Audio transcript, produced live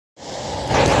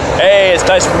Hey, it's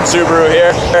Tyson from Subaru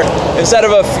here. Instead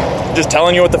of just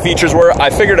telling you what the features were, I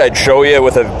figured I'd show you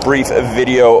with a brief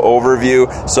video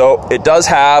overview. So it does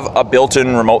have a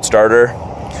built-in remote starter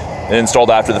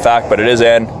installed after the fact, but it is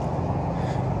in.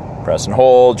 Press and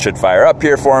hold, should fire up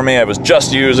here for me. I was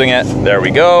just using it. There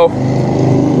we go.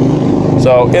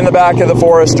 So in the back of the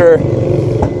Forester,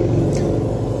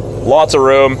 lots of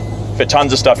room, fit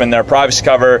tons of stuff in there. Privacy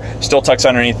cover still tucks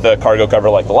underneath the cargo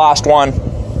cover like the last one.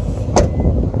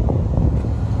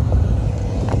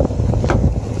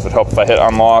 Would hope if I hit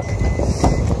unlock.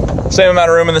 Same amount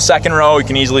of room in the second row. You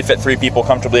can easily fit 3 people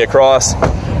comfortably across.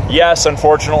 Yes,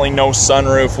 unfortunately no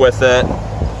sunroof with it.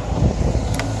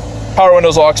 Power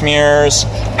windows, locks, mirrors,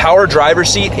 power driver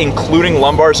seat including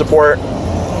lumbar support.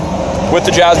 With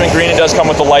the Jasmine Green, it does come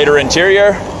with a lighter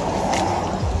interior.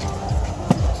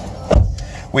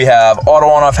 We have auto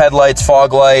on-off headlights,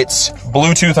 fog lights,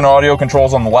 Bluetooth and audio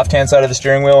controls on the left-hand side of the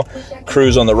steering wheel,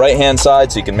 cruise on the right-hand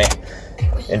side so you can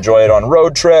enjoy it on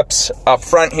road trips. Up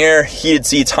front here, heated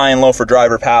seats high and low for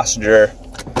driver, passenger,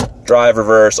 drive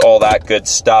reverse, all that good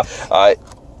stuff.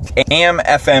 AM,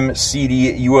 FM,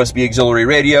 CD, USB auxiliary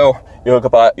radio. You hook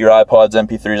up your iPods,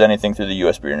 MP3s, anything through the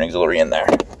USB and auxiliary in there.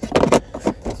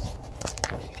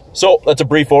 So that's a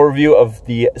brief overview of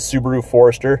the Subaru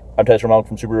Forester. I'm Tyson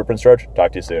from Subaru Prince George.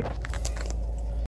 Talk to you soon.